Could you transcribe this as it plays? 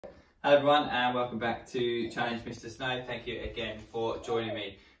Hello everyone and welcome back to Challenge Mr Snow. Thank you again for joining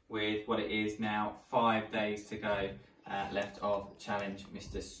me with what it is now 5 days to go left of Challenge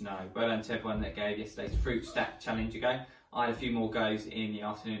Mr Snow. Well done to everyone that gave yesterday's fruit stack challenge a go. I had a few more goes in the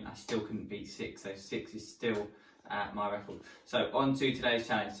afternoon. I still couldn't beat 6, so 6 is still my record. So on to today's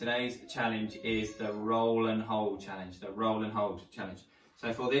challenge. Today's challenge is the roll and hold challenge.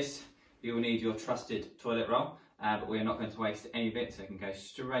 So for this you will need your trusted toilet roll. But we're not going to waste any of it, so it can go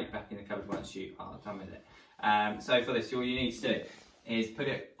straight back in the cupboard once you are done with it. So for this, all you need to do is put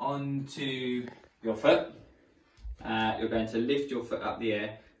it onto your foot. You're going to lift your foot up the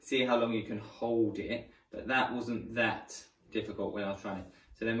air, see how long you can hold it, but that wasn't that difficult when I was trying it.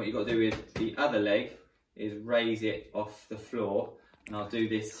 So then what you've got to do with the other leg is raise it off the floor, and I'll do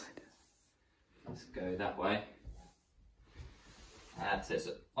this. Let's go that way. So it's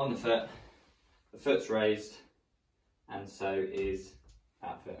on the foot's raised, and so is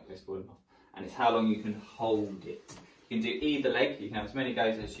that foot, and it's how long you can hold it. You can do either leg, you can have as many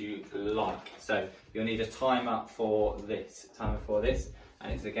goes as you like. So you'll need a timer for this,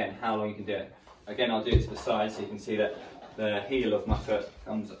 and it's again how long you can do it. Again, I'll do it to the side so you can see that the heel of my foot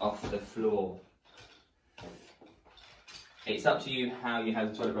comes off the floor. It's up to you how you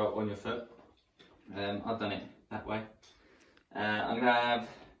have the toilet roll on your foot. I've done it that way. I'm gonna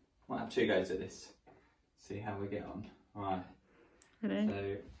might have 2 goes at this. See how we get on. Right. Ready?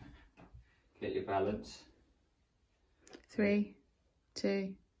 So get your balance. 3,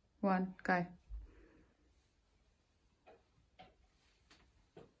 2, 1, go.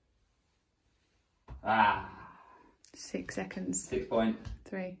 Ah. 6 seconds.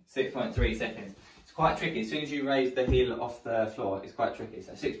 6.3 seconds. It's quite tricky. As soon as you raise the heel off the floor, it's quite tricky.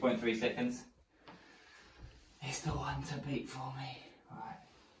 So 6.3 seconds. It's the one to beat for me. Right.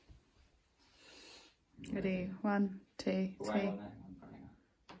 Ready? 1, 2, 3.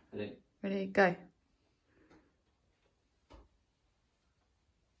 Ready? Ready? Go.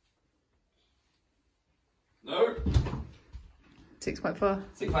 No. 6.4.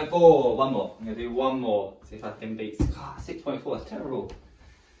 6.4. One more. I'm going to do one more. See if I can beat 6.4. It's terrible.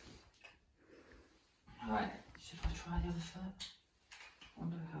 Right. Should I try the other foot? I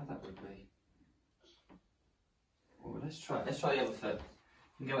wonder how that would be. Oh, let's try the other foot.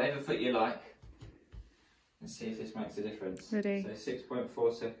 You can go whatever foot you like. Let's see if this makes a difference. Ready? So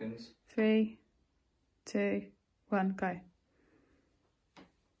 6.4 seconds. 3, 2, 1, go.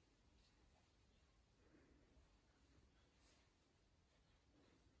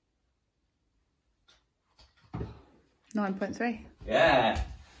 .3. Yeah.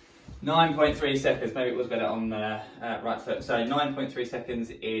 9.3 seconds. Maybe it was better on the right foot. So 9.3 seconds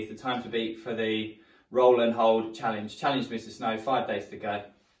is the time to beat for the roll and hold challenge. Challenge Mr Snow. 5 days to go.